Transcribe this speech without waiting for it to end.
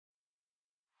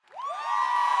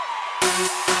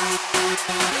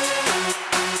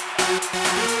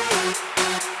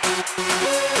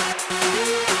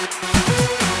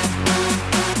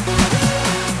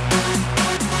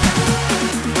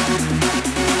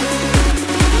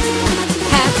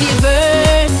Happy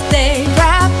birthday,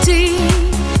 Prapti.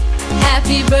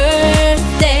 Happy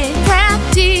birthday,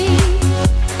 Prapti.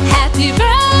 Happy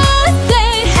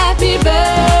birthday, happy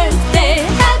birthday,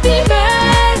 happy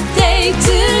birthday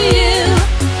to you.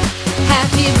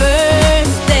 Happy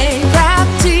birthday,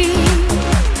 Prapti.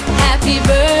 Happy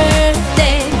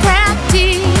birthday, Prapti.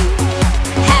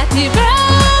 Happy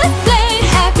birthday,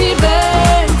 happy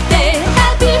birthday,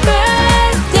 happy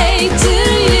birthday to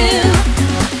you.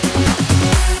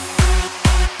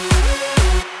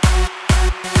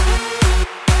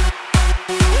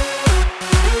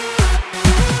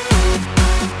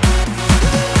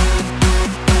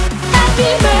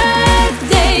 Happy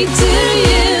birthday to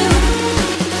you.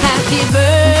 Happy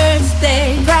birthday,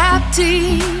 Prapti.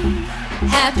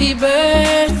 Happy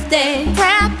birthday,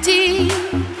 Prapti.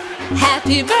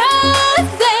 Happy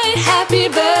birthday, happy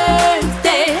birthday.